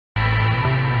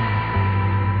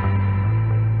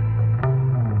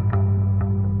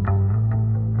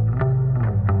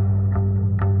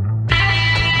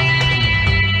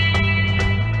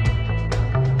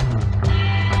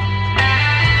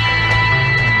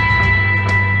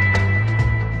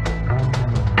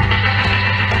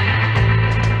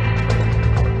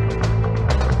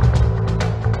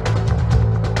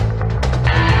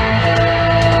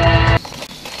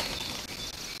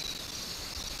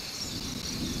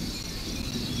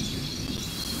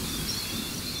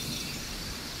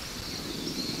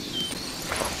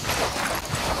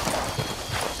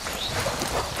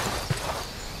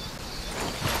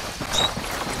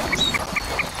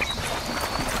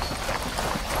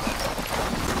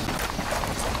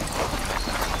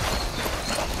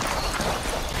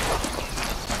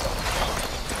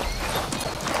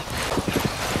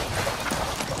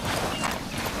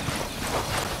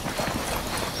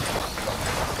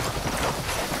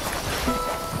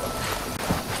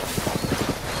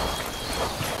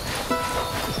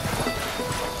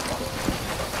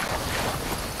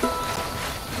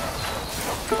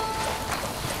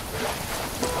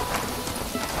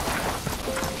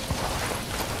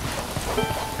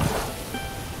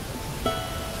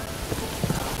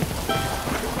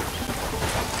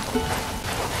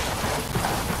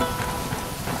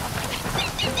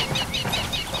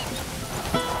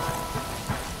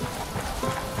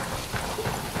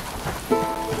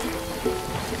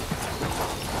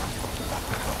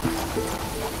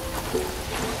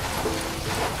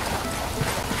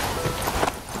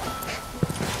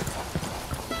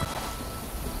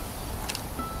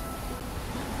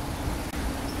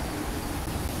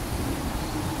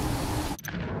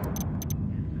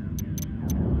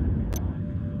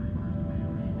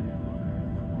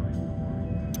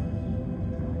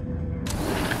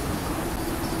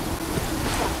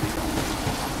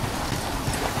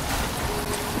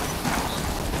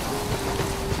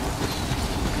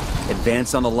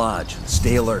Advance on the lodge.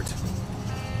 Stay alert.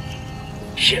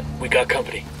 Shit, we got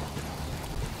company.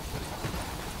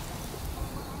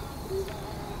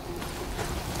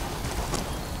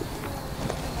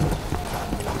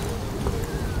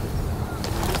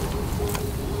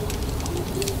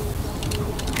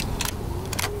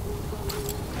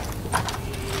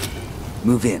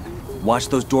 Move in. Watch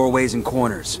those doorways and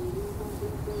corners.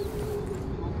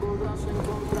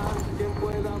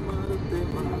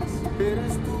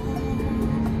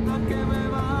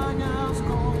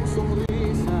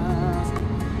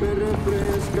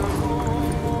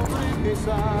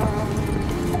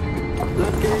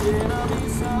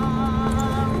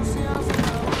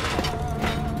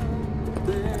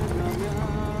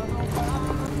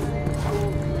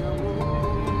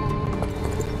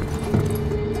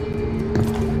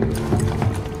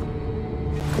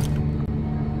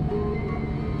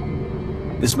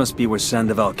 This must be where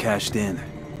Sandoval cashed in.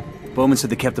 Bowman said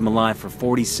they kept him alive for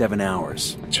 47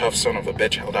 hours. Tough son of a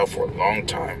bitch held out for a long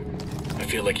time. I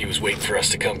feel like he was waiting for us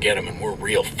to come get him, and we're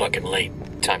real fucking late.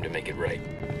 Time to make it right.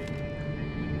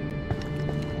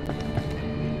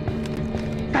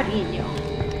 Cariño,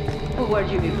 who were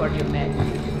you before you met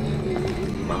me?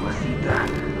 Mamacita,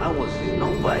 I was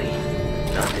nobody.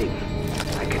 Nothing.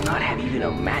 I could not have even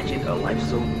imagined a life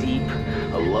so deep,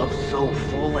 a love so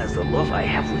full as the love I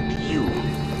have with you.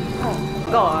 Oh,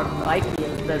 God, I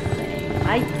feel the same.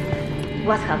 I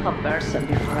was half a person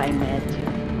before I met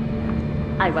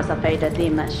you. I was a faded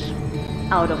image,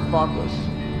 out of focus,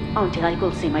 until I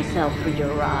could see myself through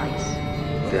your eyes.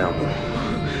 Devil,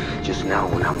 just now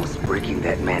when I was breaking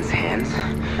that man's hands,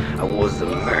 I was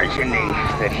imagining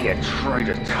that he had tried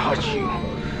to touch you.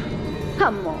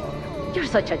 Come on, you're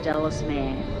such a jealous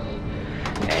man.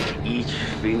 And each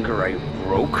finger I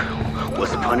broke was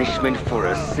punishment for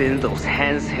a sin those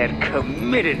hands had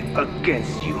committed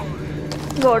against you.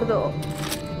 Gordo,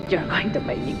 you're going to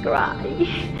make me cry.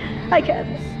 I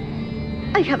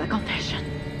have a confession.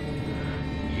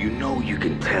 You know you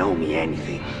can tell me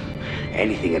anything.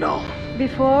 Anything at all.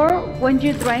 Before, when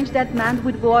you drenched that man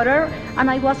with water,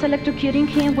 and I was electrocuting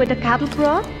him with a cattle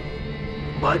prod?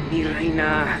 But, mi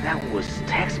reina, that was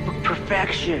textbook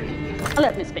perfection.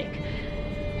 Let me speak.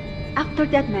 After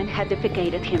that man had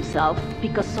defecated himself,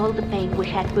 because all the pain we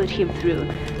had put him through,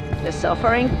 the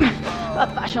suffering, a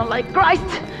passion like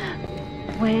Christ,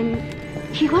 when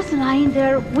he was lying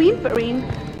there whimpering,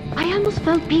 I almost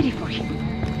felt pity for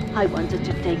him. I wanted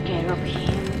to take care of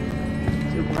him,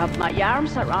 to wrap my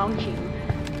arms around him,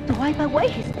 to wipe away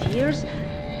his tears.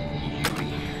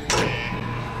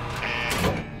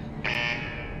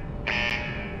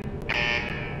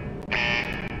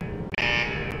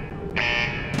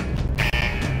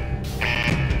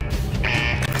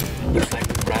 Looks like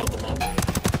we rattled them up.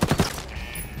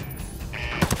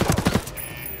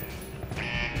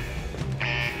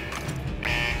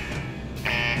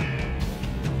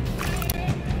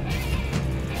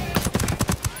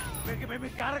 Me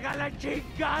carga la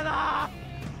chingada!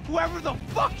 Whoever the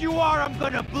fuck you are, I'm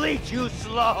gonna bleach you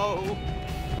slow!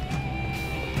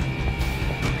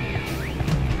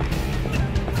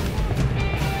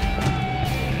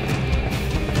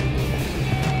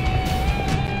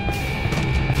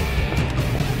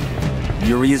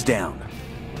 Yuri is down.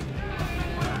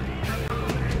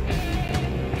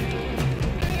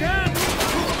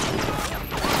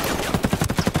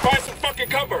 Find some fucking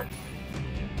cover!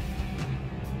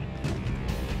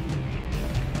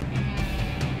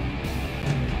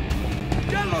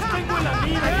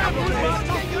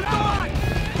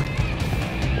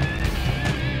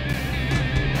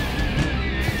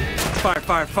 Fire,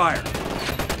 fire, fire!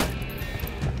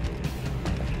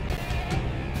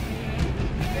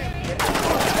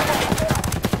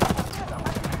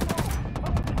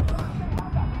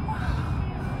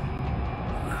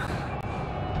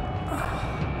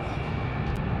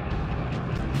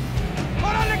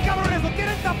 ¡Órale, cabrones! ¡No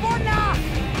tienen tapona!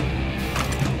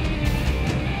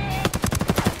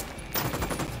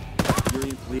 Yuri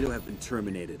and Polito have been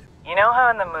terminated. You know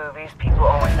how in the movies people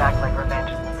always act like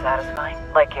revenge isn't satisfying?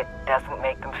 Like it doesn't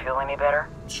make them feel any better?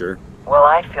 Sure. Well,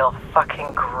 I feel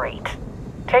fucking great.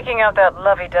 Taking out that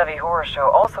lovey-dovey horror show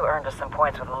also earned us some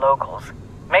points with the locals.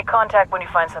 Make contact when you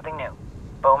find something new.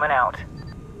 Bowman out.